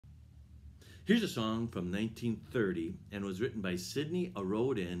Here's a song from 1930 and was written by Sidney,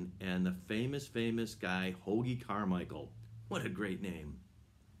 Arodin, and the famous guy Hoagy Carmichael. What a great name.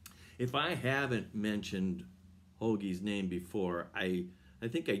 If I haven't mentioned Hoagy's name before, I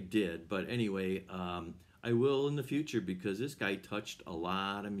think I did, but anyway, I will in the future because this guy touched a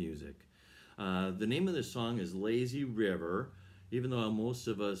lot of music. The name of the song is Lazy River, even though most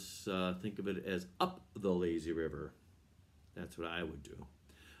of us think of it as Up the Lazy River. That's what I would do.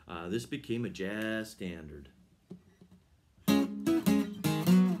 This became a jazz standard.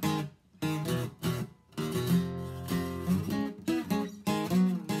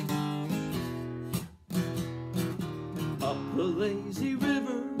 Up the lazy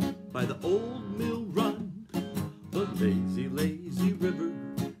river by the old mill run, the lazy, lazy river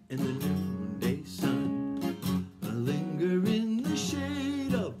in the noonday sun. I linger in the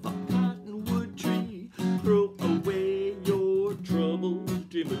shade of a cottonwood tree, throw away your troubles,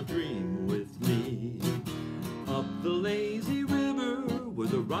 dream a dream with me. Up the lazy river where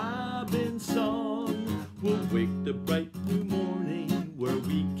the robin's song will wake the bright new morning, where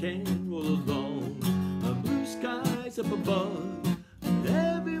we can roll along. The blue skies up above, and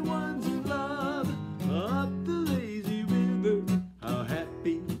everyone's in love. Up the lazy river, how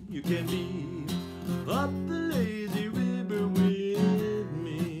happy you can be. Up the lazy river with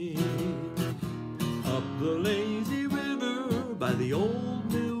me. Up the lazy river by the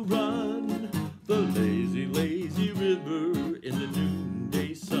old mill run, the lazy, lazy river in the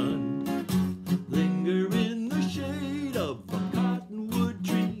noonday sun. Linger in the shade of a cottonwood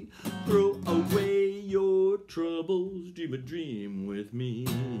tree, throw away your troubles, dream a dream with me.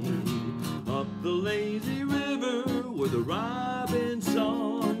 Up the lazy river where the robin's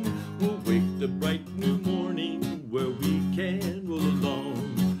song will wake the bright new morning, where we can roll along.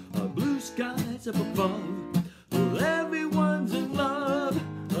 Blue skies up above, well, everyone's in love.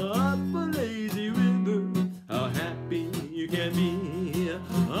 Up the lazy river, how happy you can be.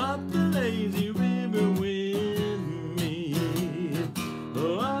 Up the lazy river with me.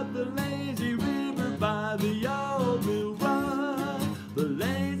 Up the lazy river by the old mill run, the